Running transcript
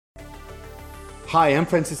Hi, I'm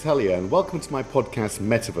Francis Hellier, and welcome to my podcast,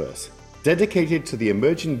 Metaverse. Dedicated to the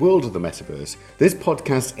emerging world of the metaverse, this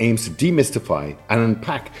podcast aims to demystify and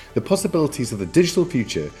unpack the possibilities of the digital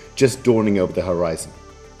future just dawning over the horizon.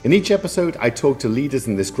 In each episode, I talk to leaders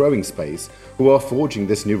in this growing space who are forging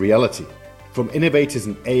this new reality. From innovators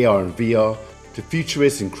in AR and VR, to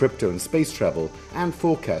futurists in crypto and space travel, and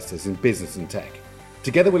forecasters in business and tech.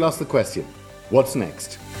 Together we'll ask the question, what's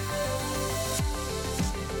next?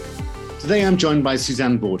 Today I'm joined by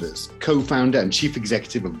Suzanne Borders, co-founder and chief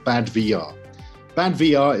executive of BadVR.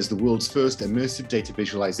 BadVR is the world's first immersive data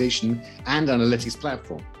visualization and analytics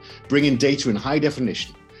platform, bringing data in high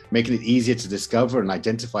definition, making it easier to discover and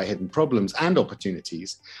identify hidden problems and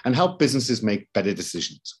opportunities, and help businesses make better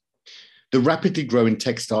decisions. The rapidly growing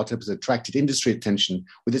tech startup has attracted industry attention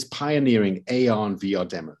with its pioneering AR and VR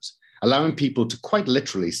demos, allowing people to quite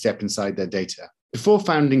literally step inside their data. Before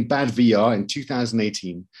founding BadVR in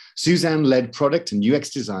 2018, Suzanne led product and UX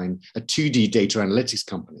design at 2D data analytics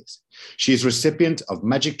companies. She is recipient of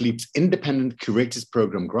Magic Leap's Independent Curators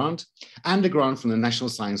Program grant and a grant from the National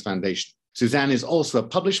Science Foundation. Suzanne is also a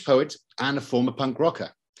published poet and a former punk rocker.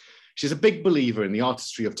 She's a big believer in the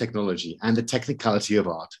artistry of technology and the technicality of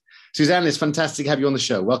art. Suzanne, it's fantastic to have you on the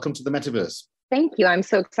show. Welcome to the Metaverse. Thank you. I'm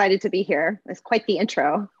so excited to be here. It's quite the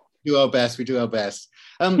intro. We do our best.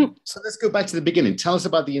 So let's go back to the beginning. Tell us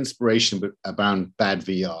about the inspiration around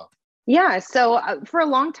BadVR. Yeah, so for a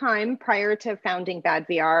long time prior to founding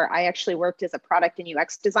BadVR, I actually worked as a product and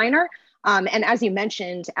UX designer. And as you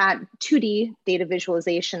mentioned, at 2D data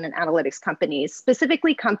visualization and analytics companies,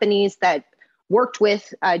 specifically companies that worked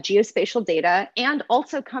with geospatial data and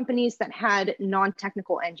also companies that had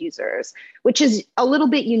non-technical end users, which is a little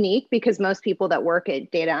bit unique because most people that work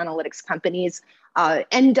at data analytics companies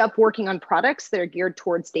end up working on products that are geared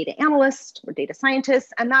towards data analysts or data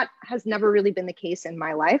scientists, and that has never really been the case in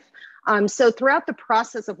my life. So throughout the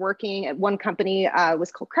process of working at one company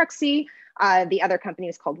was called Cruxy, the other company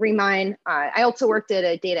is called Remine. I also worked at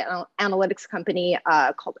a data analytics company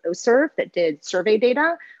called OSERV that did survey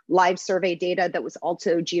data, live survey data that was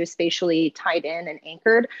also geospatially tied in and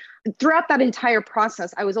anchored. Throughout that entire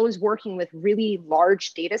process, I was always working with really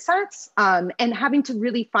large data sets and having to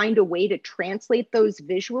really find a way to translate those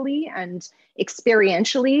visually and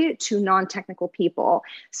experientially to non-technical people.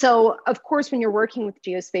 So of course, when you're working with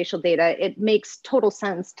geospatial data, it makes total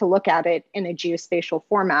sense to look at it in a geospatial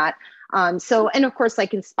format. And of course,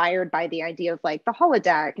 like inspired by the idea of like the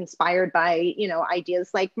holodeck, inspired by,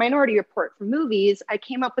 ideas like Minority Report for movies, I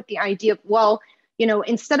came up with the idea of, well,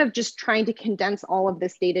 instead of just trying to condense all of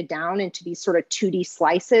this data down into these sort of 2D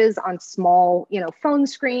slices on small, phone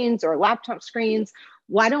screens or laptop screens,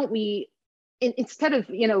 why don't we, instead of,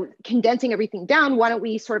 condensing everything down, why don't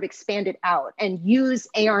we sort of expand it out and use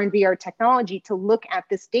AR and VR technology to look at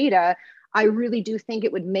this data? I really do think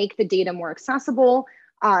it would make the data more accessible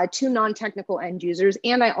to non-technical end users.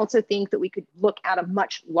 And I also think that we could look at a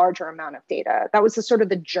much larger amount of data. That was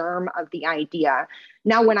the germ of the idea.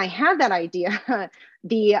 Now, when I had that idea,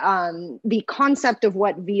 the concept of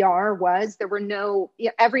what VR was, there were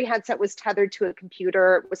every headset was tethered to a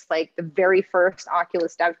computer. It was like the very first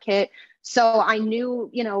Oculus dev kit. So I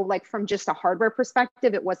knew, like from just a hardware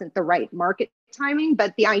perspective, it wasn't the right market timing,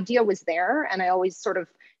 but the idea was there. And I always sort of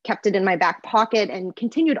kept it in my back pocket and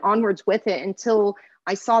continued onwards with it until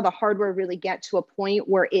I saw the hardware really get to a point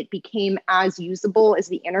where it became as usable as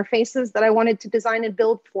the interfaces that I wanted to design and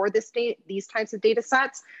build for these types of data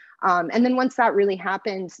sets. And then once that really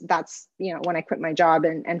happened, that's when I quit my job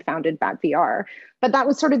and founded BadVR. But that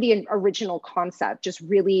was sort of the original concept, just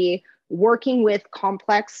really working with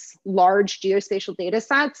complex, large geospatial data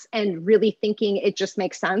sets and really thinking it just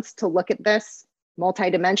makes sense to look at this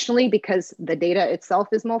multidimensionally because the data itself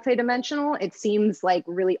is multidimensional. It seems like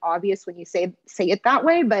really obvious when you say it that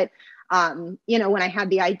way, but when I had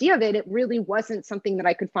the idea of it, it really wasn't something that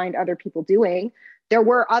I could find other people doing. There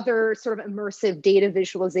were other sort of immersive data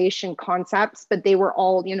visualization concepts, but they were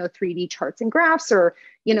all 3D charts and graphs or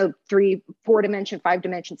 3, 4 dimension, 5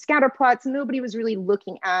 dimension scatter plots. And nobody was really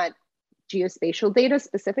looking at geospatial data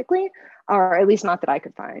specifically, or at least not that I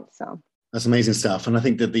could find. So. That's amazing stuff, and I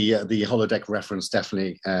think that the holodeck reference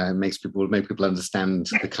definitely make people understand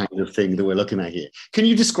the kind of thing that we're looking at here. Can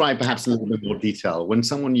you describe perhaps a little bit more detail when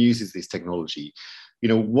someone uses this technology?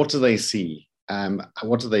 What do they see?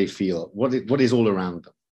 What do they feel? What is all around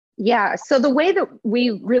them? Yeah, so the way that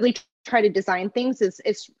we really try to design things is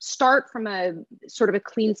start from a sort of a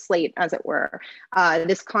clean slate, as it were.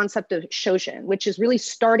 This concept of Shoshin, which is really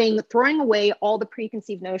throwing away all the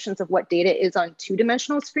preconceived notions of what data is on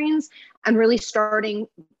two-dimensional screens, and really starting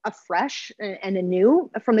afresh and anew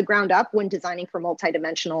from the ground up when designing for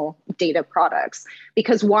multidimensional data products.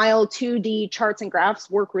 Because while 2D charts and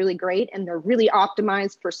graphs work really great and they're really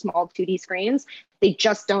optimized for small 2D screens, they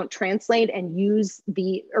just don't translate and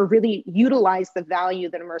really utilize the value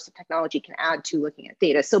that immersive technology can add to looking at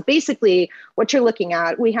data. So basically, what you're looking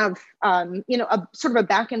at, we have a sort of a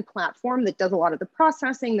backend platform that does a lot of the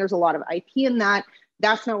processing. There's a lot of IP in that.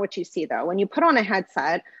 That's not what you see though. When you put on a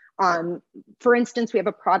headset, for instance, we have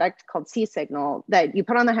a product called C-Signal that you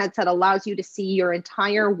put on the headset, allows you to see your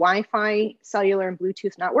entire Wi-Fi, cellular, and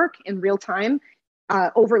Bluetooth network in real time,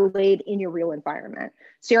 overlaid in your real environment.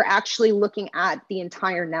 So you're actually looking at the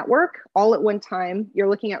entire network all at one time. You're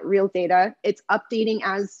looking at real data. It's updating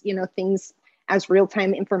as as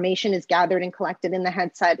real-time information is gathered and collected in the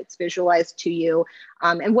headset. It's visualized to you.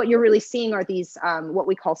 And what you're really seeing are these what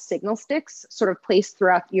we call signal sticks, sort of placed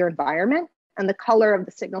throughout your environment. And the color of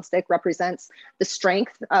the signal stick represents the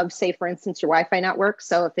strength of, say, for instance, your Wi-Fi network.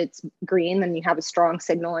 So if it's green, then you have a strong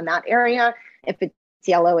signal in that area. If it's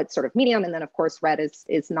yellow, it's sort of medium. And then, of course, red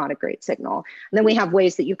is not a great signal. And then we have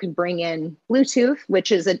ways that you can bring in Bluetooth,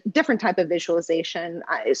 which is a different type of visualization.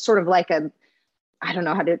 It's sort of like I don't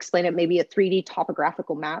know how to explain it, maybe a 3D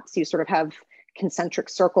topographical map. So you sort of have concentric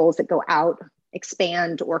circles that go out,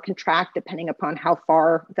 expand, or contract, depending upon how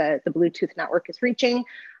far the Bluetooth network is reaching.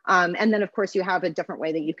 And then, of course, you have a different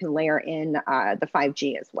way that you can layer in the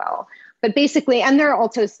 5G as well. But basically, and there are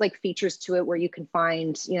also like features to it where you can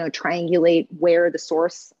find, triangulate where the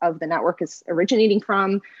source of the network is originating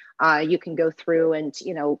from. You can go through and,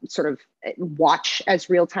 sort of watch as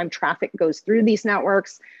real-time traffic goes through these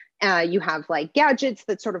networks. You have like gadgets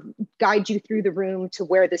that sort of guide you through the room to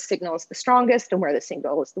where the signal is the strongest and where the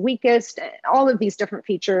signal is the weakest. All of these different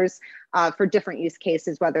features for different use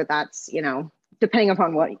cases, whether that's, depending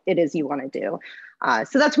upon what it is you want to do.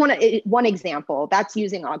 So that's one example. That's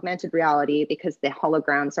using augmented reality because the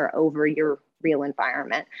holograms are over your real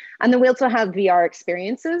environment. And then we also have VR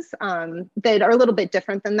experiences that are a little bit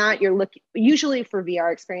different than that. Usually for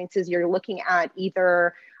VR experiences, you're looking at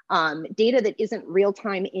either data that isn't real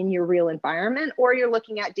time in your real environment, or you're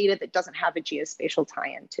looking at data that doesn't have a geospatial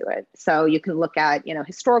tie-in to it. So you can look at,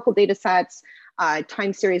 historical data sets,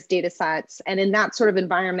 time series data sets. And in that sort of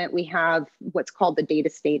environment, we have what's called the data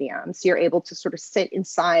stadium. So you're able to sort of sit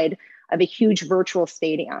inside of a huge virtual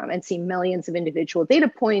stadium and see millions of individual data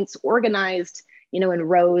points organized, in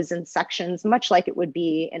rows and sections, much like it would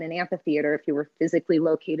be in an amphitheater if you were physically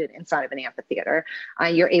located inside of an amphitheater.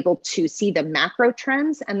 You're able to see the macro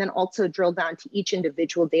trends and then also drill down to each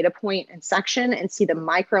individual data point and section and see the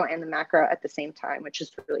micro and the macro at the same time, which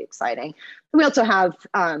is really exciting. We also have,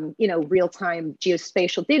 real-time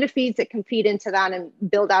geospatial data feeds that can feed into that and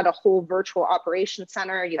build out a whole virtual operation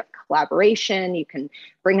center. You have collaboration, you can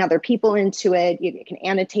bring other people into it, you can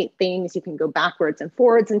annotate things, you can go backwards and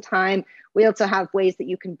forwards in time. We also have ways that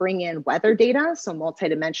you can bring in weather data, so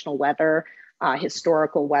multidimensional weather,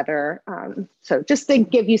 historical weather. So just to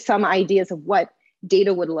give you some ideas of what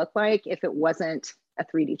data would look like if it wasn't a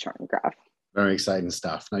 3D chart and graph. Very exciting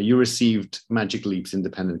stuff. Now, you received Magic Leap's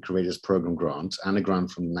Independent Creators Program grant and a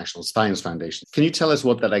grant from the National Science Foundation. Can you tell us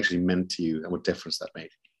what that actually meant to you and what difference that made?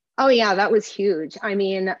 Oh, yeah, that was huge. I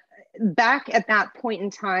mean, back at that point in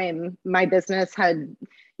time, my business had,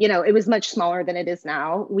 it was much smaller than it is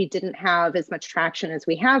now. We didn't have as much traction as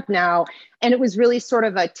we have now. And it was really sort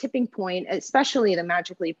of a tipping point, especially the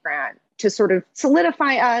Magic Leap grant, to sort of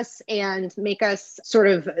solidify us and make us sort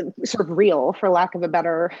of real, for lack of a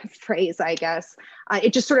better phrase, I guess.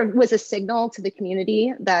 It just sort of was a signal to the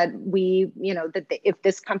community that if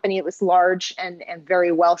this company was large and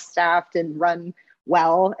very well staffed and run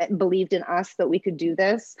well, and believed in us that we could do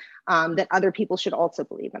this, that other people should also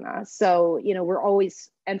believe in us. So, we're always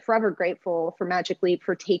and forever grateful for Magic Leap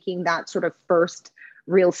for taking that sort of first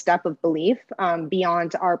real step of belief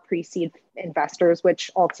beyond our pre-seed investors,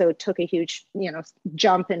 which also took a huge,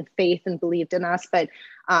 jump in faith and believed in us. But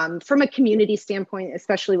from a community standpoint,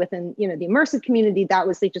 especially within, the immersive community, that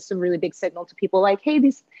was just a really big signal to people like, hey,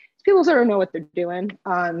 these people sort of know what they're doing.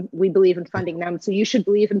 We believe in funding them. So you should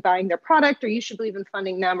believe in buying their product, or you should believe in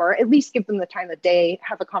funding them, or at least give them the time of day,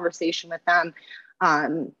 have a conversation with them.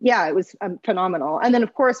 It was phenomenal. And then,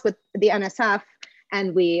 of course, with the NSF,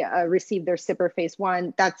 and we received their SIPR phase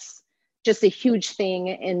 1, that's just a huge thing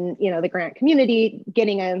in, the grant community.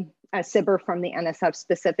 Getting a SIBR from the NSF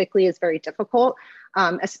specifically is very difficult,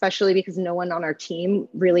 especially because no one on our team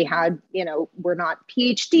really had, we're not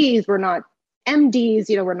PhDs, we're not MDs,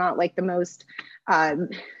 we're not like the most, how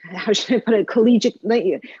should I put it, collegiate,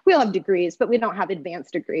 we all have degrees, but we don't have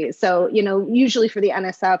advanced degrees. So, usually for the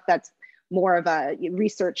NSF, that's more of a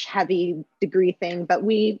research heavy degree thing. But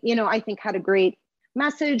we, I think had a great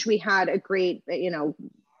message. We had a great,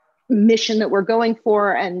 mission that we're going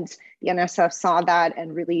for. And the NSF saw that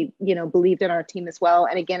and really, believed in our team as well.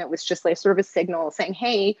 And again, it was just like sort of a signal saying,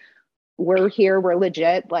 hey, we're here, we're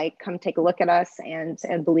legit, like come take a look at us and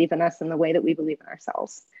believe in us in the way that we believe in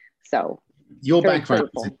ourselves. So your background,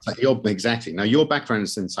 exactly. Now, your background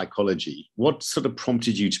is in psychology. What sort of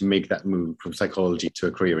prompted you to make that move from psychology to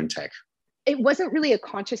a career in tech? It wasn't really a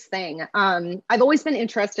conscious thing. I've always been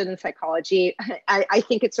interested in psychology. I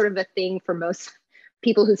think it's sort of a thing for most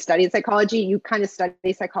people who study psychology. You kind of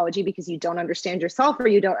study psychology because you don't understand yourself or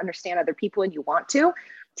you don't understand other people and you want to.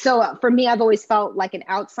 So for me, I've always felt like an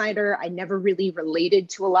outsider. I never really related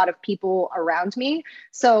to a lot of people around me.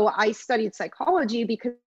 So I studied psychology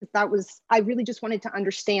because I really just wanted to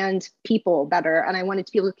understand people better and I wanted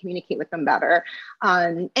to be able to communicate with them better.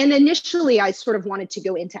 And initially I sort of wanted to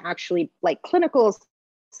go into actually like clinical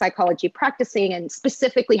psychology practicing and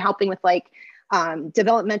specifically helping with like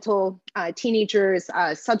developmental teenagers,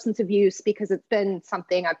 substance abuse, because it's been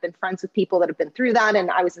something I've been friends with people that have been through that. And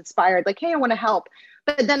I was inspired like, hey, I want to help.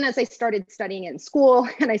 But then as I started studying in school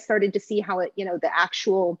and I started to see how it, the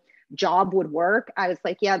actual job would work, I was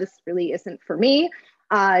like, yeah, this really isn't for me.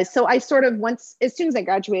 So I sort of as soon as I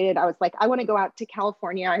graduated, I was like, I want to go out to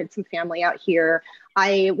California. I had some family out here.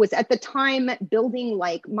 I was at the time building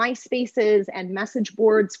like MySpaces and message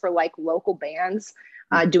boards for like local bands,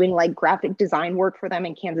 doing like graphic design work for them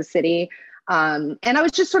in Kansas City. And I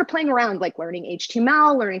was just sort of playing around, like learning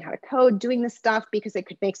HTML, learning how to code, doing this stuff because I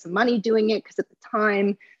could make some money doing it. Because at the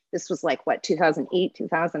time, this was like 2008,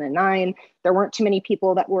 2009. There weren't too many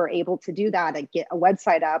people that were able to do that and get a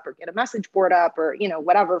website up or get a message board up or,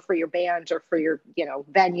 whatever for your band or for your,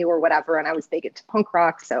 venue or whatever. And I was big into punk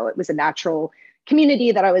rock. So it was a natural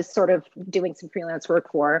community that I was sort of doing some freelance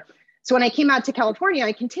work for. So when I came out to California,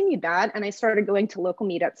 I continued that and I started going to local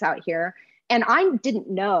meetups out here. And I didn't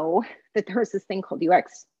know that there was this thing called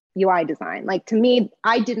UX UI design. Like to me,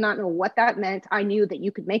 I did not know what that meant. I knew that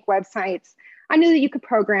you could make websites. I knew that you could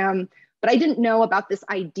program, but I didn't know about this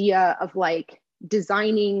idea of like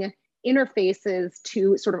designing interfaces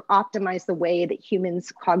to sort of optimize the way that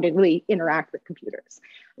humans cognitively interact with computers.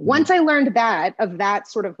 Once I learned that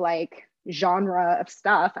sort of like genre of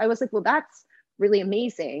stuff, I was like, well, that's really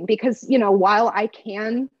amazing because, while I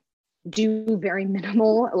can do very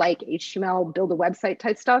minimal like HTML, build a website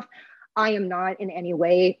type stuff, I am not in any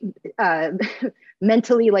way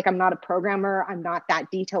mentally, like I'm not a programmer. I'm not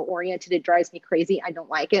that detail oriented. It drives me crazy. I don't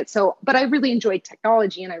like it. So, but I really enjoyed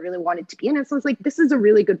technology and I really wanted to be in it. So I was like, this is a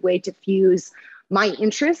really good way to fuse my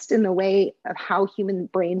interest in the way of how human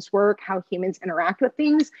brains work, how humans interact with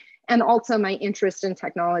things, and also my interest in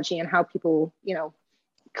technology and how people,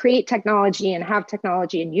 create technology and have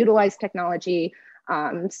technology and utilize technology.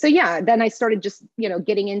 So yeah, then I started just,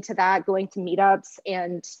 getting into that, going to meetups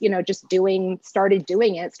and, just started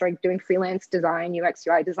doing freelance design, UX,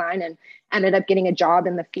 UI design, and ended up getting a job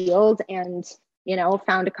in the field and,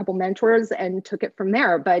 found a couple mentors and took it from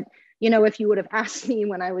there. But, if you would have asked me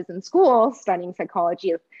when I was in school studying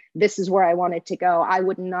psychology, if this is where I wanted to go, I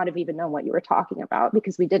would not have even known what you were talking about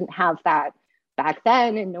because we didn't have that back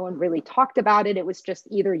then and no one really talked about it. It was just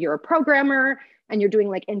either you're a programmer and you're doing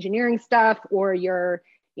like engineering stuff or you're,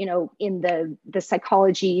 in the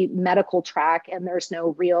psychology medical track and there's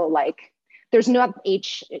no real there's no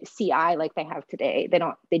HCI like they have today.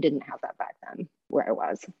 They didn't have that back then where I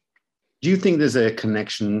was. Do you think there's a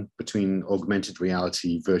connection between augmented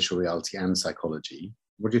reality, virtual reality, and psychology?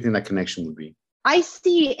 What do you think that connection would be? I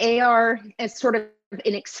see AR as sort of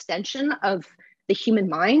an extension of the human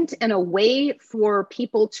mind and a way for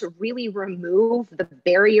people to really remove the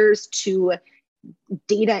barriers to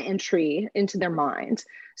data entry into their mind.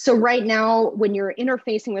 So right now, when you're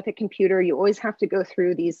interfacing with a computer, you always have to go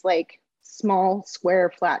through these like small,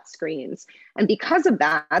 square, flat screens. And because of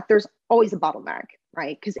that, there's always a bottleneck,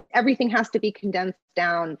 right? Because everything has to be condensed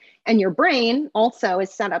down. And your brain also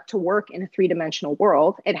is set up to work in a three-dimensional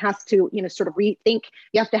world. It has to, sort of rethink.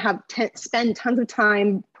 You have to spend tons of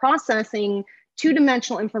time processing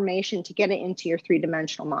two-dimensional information to get it into your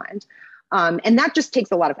three-dimensional mind. And that just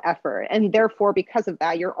takes a lot of effort. And therefore, because of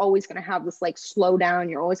that, you're always going to have this like slowdown.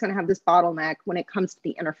 You're always going to have this bottleneck when it comes to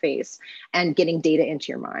the interface and getting data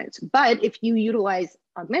into your mind. But if you utilize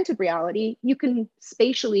augmented reality, you can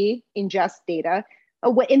spatially ingest data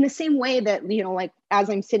in the same way that, like as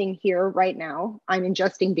I'm sitting here right now, I'm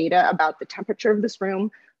ingesting data about the temperature of this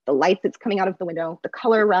room, the light that's coming out of the window, the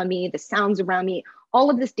color around me, the sounds around me, all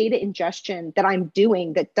of this data ingestion that I'm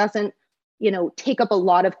doing that doesn't, take up a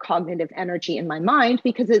lot of cognitive energy in my mind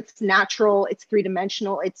because it's natural, it's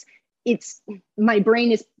three-dimensional, it's my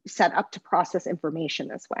brain is set up to process information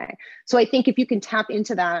this way. So I think if you can tap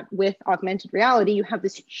into that with augmented reality, you have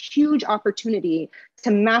this huge opportunity to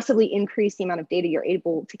massively increase the amount of data you're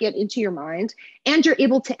able to get into your mind, and you're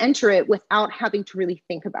able to enter it without having to really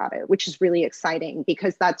think about it, which is really exciting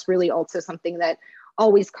because that's really also something that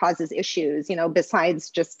always causes issues, besides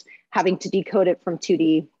just having to decode it from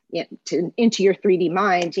 2D into your 3D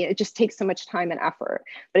mind. It just takes so much time and effort.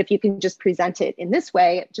 But if you can just present it in this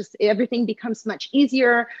way, just everything becomes much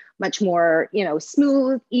easier, much more,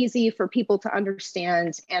 smooth, easy for people to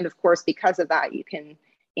understand. And of course, because of that, you can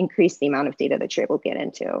increase the amount of data that you're able to get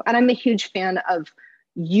into. And I'm a huge fan of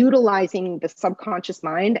utilizing the subconscious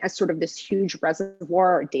mind as sort of this huge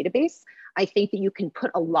reservoir or database. I think that you can put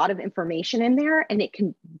a lot of information in there and it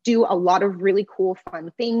can do a lot of really cool, fun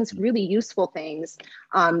things, really useful things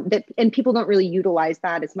and people don't really utilize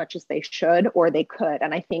that as much as they should or they could.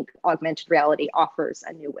 And I think augmented reality offers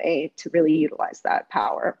a new way to really utilize that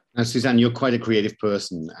power. Now, Suzanne, you're quite a creative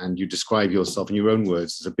person and you describe yourself in your own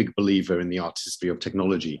words as a big believer in the artistry of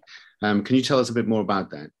technology. Can you tell us a bit more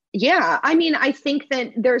about that? Yeah, I think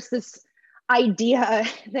that there's this idea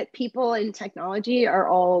that people in technology are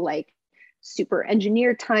all like super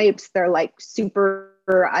engineer types. They're like super,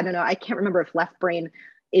 I don't know, I can't remember if left brain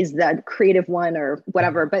is the creative one or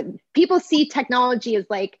whatever, but people see technology as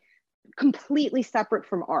like completely separate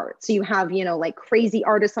from art. So you have, like crazy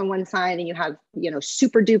artists on one side and you have,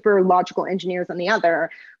 super duper logical engineers on the other.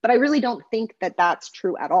 But I really don't think that that's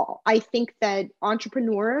true at all. I think that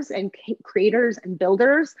entrepreneurs and creators and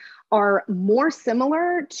builders are more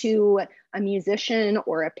similar to a musician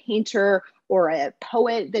or a painter or a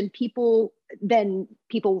poet than people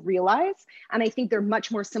realize. And I think they're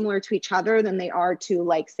much more similar to each other than they are to,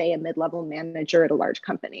 like, say, a mid-level manager at a large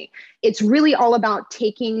company. It's really all about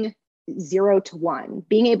taking 0 to 1,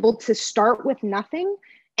 being able to start with nothing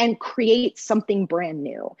and create something brand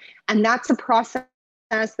new. And that's a process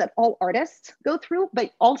that all artists go through,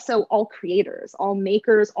 but also all creators, all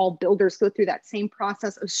makers, all builders go through that same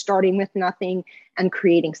process of starting with nothing and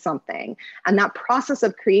creating something. And that process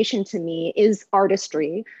of creation to me is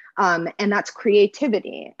artistry, and that's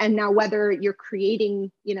creativity. And now whether you're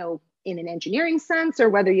creating, in an engineering sense, or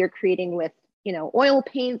whether you're creating with, oil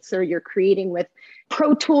paints, or you're creating with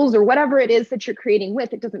Pro Tools or whatever it is that you're creating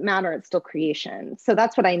with, it doesn't matter. It's still creation. So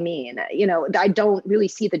that's what I mean. I don't really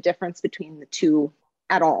see the difference between the two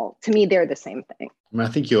at all. To me, they're the same thing. I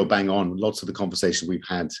think you're bang on. Lots of the conversations we've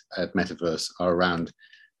had at Metaverse are around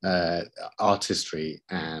artistry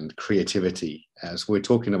and creativity. So we're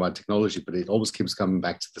talking about technology, but it always keeps coming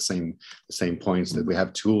back to the same points that we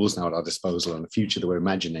have tools now at our disposal and the future that we're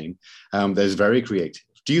imagining. There's very creative.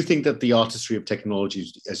 Do you think that the artistry of technology,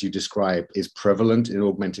 as you describe, is prevalent in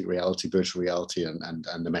augmented reality, virtual reality, and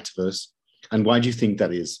the metaverse? And why do you think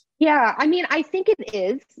that is? Yeah, I think it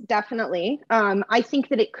is, definitely. I think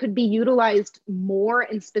that it could be utilized more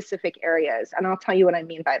in specific areas. And I'll tell you what I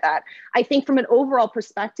mean by that. I think from an overall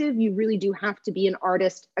perspective, you really do have to be an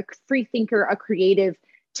artist, a free thinker, a creative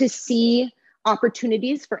to see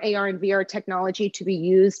opportunities for AR and VR technology to be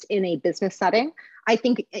used in a business setting. I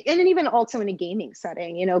think, and even also in a gaming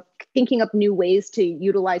setting, thinking up new ways to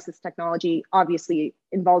utilize this technology obviously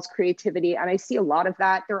involves creativity. And I see a lot of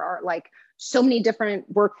that. There are like so many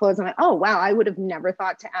different workflows. I'm like, oh, wow, I would have never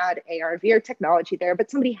thought to add AR, VR technology there,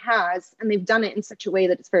 but somebody has, and they've done it in such a way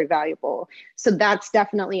that it's very valuable. So that's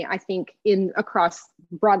definitely, I think, across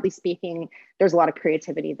broadly speaking, there's a lot of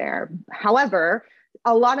creativity there. However,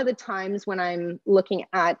 a lot of the times when I'm looking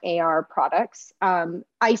at AR products,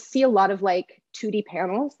 I see a lot of like 2D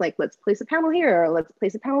panels, like let's place a panel here, or let's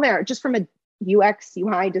place a panel there, just from a UX,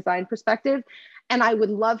 UI design perspective. And I would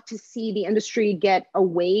love to see the industry get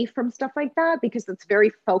away from stuff like that because it's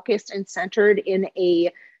very focused and centered in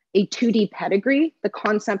a 2D pedigree, the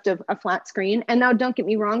concept of a flat screen. And now don't get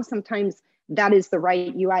me wrong, sometimes that is the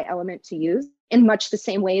right UI element to use. In much the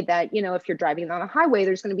same way that, you know, if you're driving on a highway,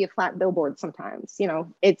 there's going to be a flat billboard sometimes. You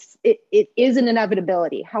know, it is an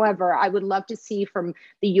inevitability. However, I would love to see from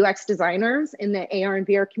the UX designers in the AR and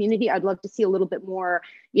VR community, I'd love to see a little bit more,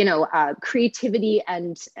 you know, creativity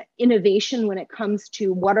and innovation when it comes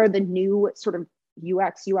to what are the new sort of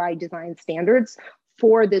UX UI design standards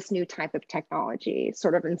for this new type of technology.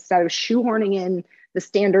 Sort of instead of shoehorning in the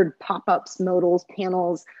standard pop-ups, modals,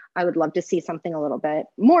 panels, I would love to see something a little bit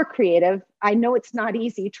more creative. I know it's not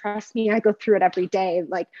easy. Trust me, I go through it every day.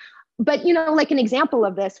 But you know, like an example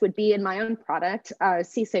of this would be in my own product,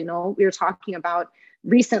 C-Signal. We were talking about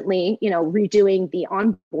recently, you know, redoing the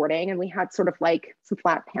onboarding, and we had sort of like some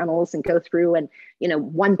flat panels and go through and, you know,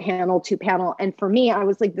 one panel, two panel. And for me, I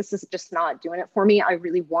was like, this is just not doing it for me. I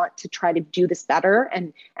really want to try to do this better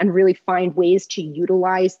and really find ways to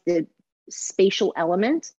utilize the spatial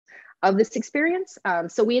element of this experience.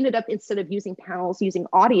 So we ended up, instead of using panels, using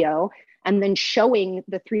audio, and then showing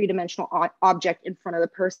the three-dimensional object in front of the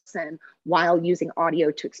person while using audio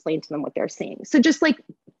to explain to them what they're seeing. So just like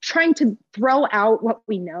trying to throw out what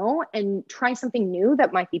we know and try something new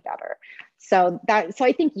that might be better. So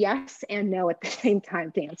I think yes and no at the same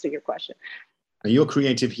time, to answer your question. Your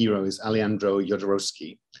creative hero is Alejandro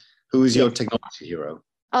Jodorowsky. Who is your technology hero?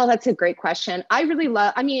 Oh, that's a great question. I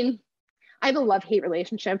have a love-hate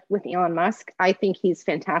relationship with Elon Musk. I think he's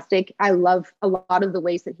fantastic. I love a lot of the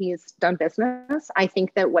ways that he has done business. I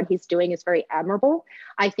think that what he's doing is very admirable.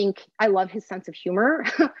 I love his sense of humor.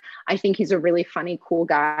 I think he's a really funny, cool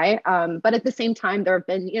guy. But at the same time, there have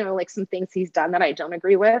been, you know, like some things he's done that I don't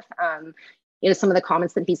agree with. You know, some of the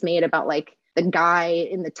comments that he's made about like the guy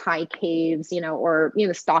in the Thai caves, you know, or, you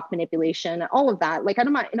know, stock manipulation, all of that. Like,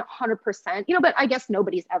 I'm not in 100%, you know, but I guess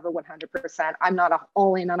nobody's ever 100%. I'm not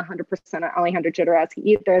all in on 100% on Alejandro Jodorowsky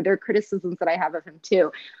either. There are criticisms that I have of him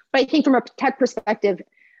too. But I think from a tech perspective,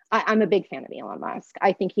 I'm a big fan of Elon Musk.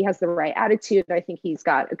 I think he has the right attitude. I think he's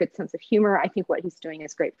got a good sense of humor. I think what he's doing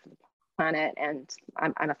is great for the planet, and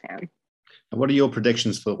I'm a fan. And what are your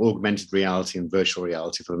predictions for augmented reality and virtual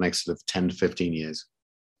reality for the next sort of 10 to 15 years?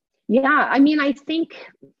 Yeah, I mean, I think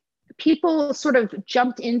people sort of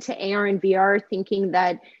jumped into AR and VR thinking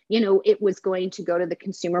that, you know, it was going to go to the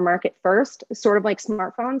consumer market first, sort of like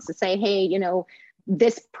smartphones, to say, hey, you know,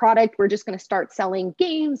 this product, we're just going to start selling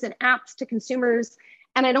games and apps to consumers.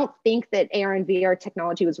 And I don't think that AR and VR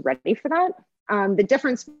technology was ready for that. The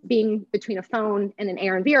difference being between a phone and an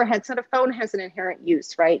AR and VR headset, a phone has an inherent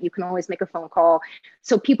use, right? You can always make a phone call.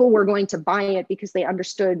 So people were going to buy it because they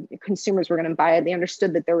understood, consumers were going to buy it. They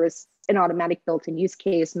understood that there was an automatic built-in use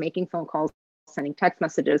case, making phone calls, sending text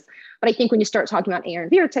messages. But I think when you start talking about AR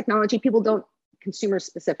and VR technology, people don't, consumers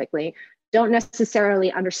specifically, don't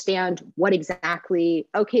necessarily understand what exactly,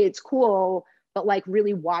 okay, it's cool, but like,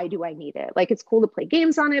 really, why do I need it? Like, it's cool to play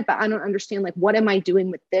games on it, but I don't understand, like, what am I doing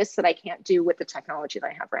with this that I can't do with the technology that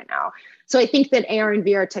I have right now? So I think that AR and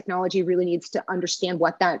VR technology really needs to understand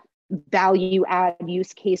what that value add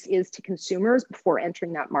use case is to consumers before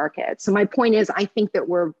entering that market. So my point is, I think that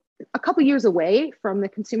we're a couple years away from the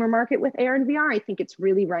consumer market with AR and VR. I think it's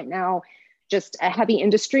really right now just a heavy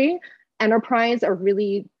industry. Enterprise are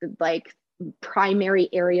really like primary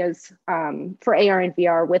areas for AR and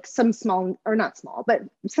VR, with some small, or not small, but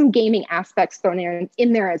some gaming aspects thrown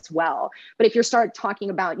in there as well. But if you start talking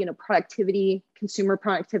about, you know, productivity, consumer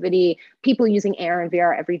productivity, people using AR and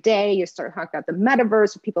VR every day, you start talking about the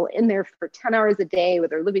metaverse, with people in there for 10 hours a day, where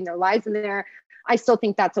they're living their lives in there. I still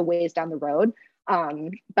think that's a ways down the road.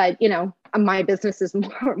 But, you know, my business is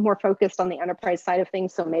more focused on the enterprise side of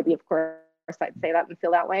things. So maybe, of course, I'd say that and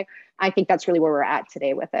feel that way. I think that's really where we're at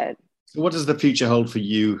today with it. So what does the future hold for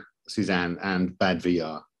you, Suzanne, and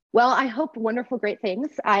BadVR? Well, I hope wonderful, great things.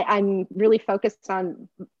 I'm really focused on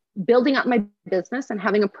building up my business and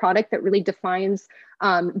having a product that really defines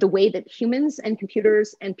the way that humans and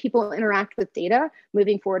computers and people interact with data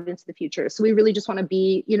moving forward into the future. So we really just want to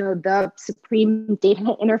be, you know, the supreme data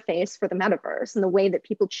interface for the metaverse and the way that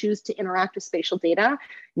people choose to interact with spatial data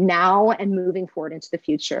now and moving forward into the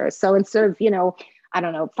future. So instead of, you know, I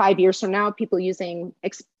don't know, 5 years from now, people using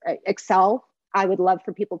Excel, I would love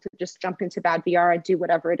for people to just jump into BadVR and do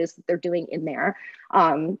whatever it is that they're doing in there.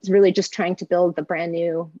 It's really just trying to build the brand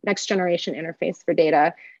new next generation interface for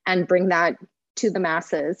data and bring that to the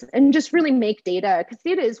masses and just really make data, because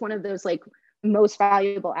data is one of those like most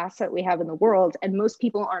valuable asset we have in the world. And most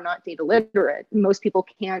people are not data literate. Most people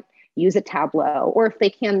can't use a Tableau, or if they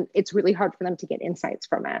can, it's really hard for them to get insights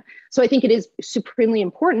from it. So I think it is supremely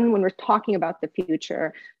important when we're talking about the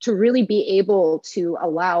future to really be able to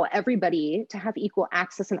allow everybody to have equal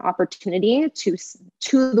access and opportunity to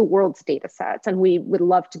the world's data sets. And we would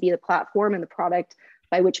love to be the platform and the product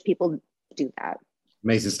by which people do that.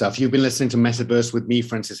 Amazing stuff. You've been listening to Metaverse with me,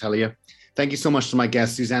 Francis Hellier. Thank you so much to my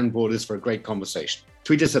guest, Suzanne Borders, for a great conversation.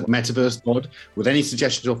 Tweet us at MetaversePod with any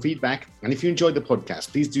suggestions or feedback. And if you enjoyed the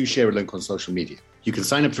podcast, please do share a link on social media. You can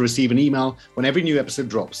sign up to receive an email when every new episode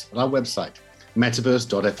drops at our website,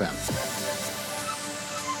 metaverse.fm.